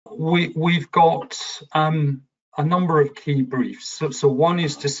we've got a number of key briefs. So one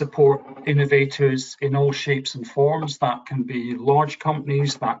is to support innovators in all shapes and forms. That can be large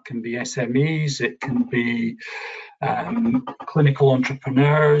companies, that can be SMEs, it can be clinical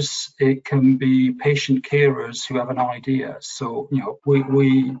entrepreneurs, it can be patient carers who have an idea. So, you know,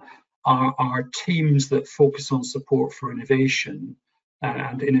 we are teams that focus on support for innovation,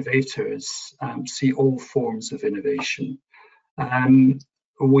 and innovators see all forms of innovation.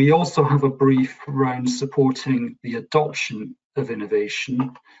 We also have a brief around supporting the adoption of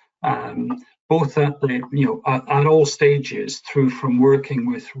innovation, both at the, you know, at all stages, through from working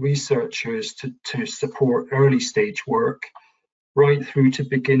with researchers to support early stage work, right through to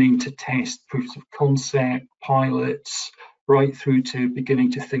beginning to test proofs of concept, pilots, right through to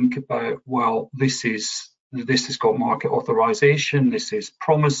beginning to think about, well, this has got market authorization, this is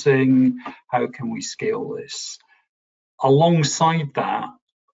promising, how can we scale this? Alongside that,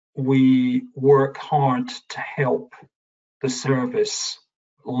 we work hard to help the service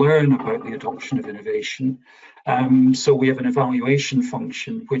learn about the adoption of innovation. So we have an evaluation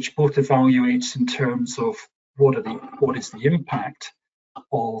function which both evaluates in terms of what is the impact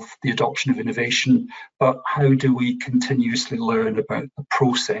of the adoption of innovation, but how do we continuously learn about the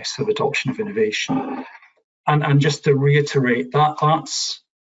process of adoption of innovation? And just to reiterate, that's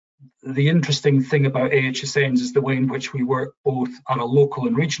the interesting thing about AHSNs is the way in which we work both at a local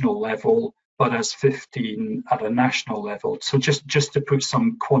and regional level, but as 15 at a national level. So just to put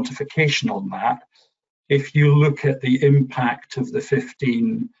some quantification on that, if you look at the impact of the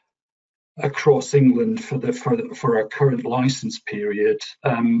 15 across England for our current license period,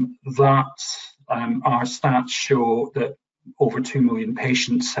 our stats show that over 2 million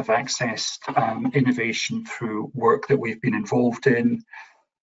patients have accessed innovation through work that we've been involved in.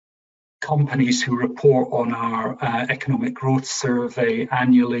 Companies who report on our economic growth survey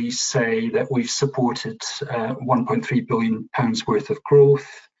annually say that we've supported £1.3 billion worth of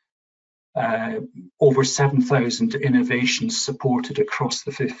growth, over 7,000 innovations supported across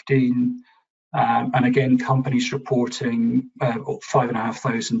the 15, and again, companies reporting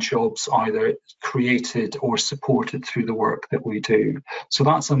 5,500 jobs either created or supported through the work that we do. So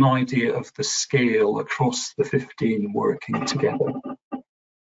that's an idea of the scale across the 15 working together.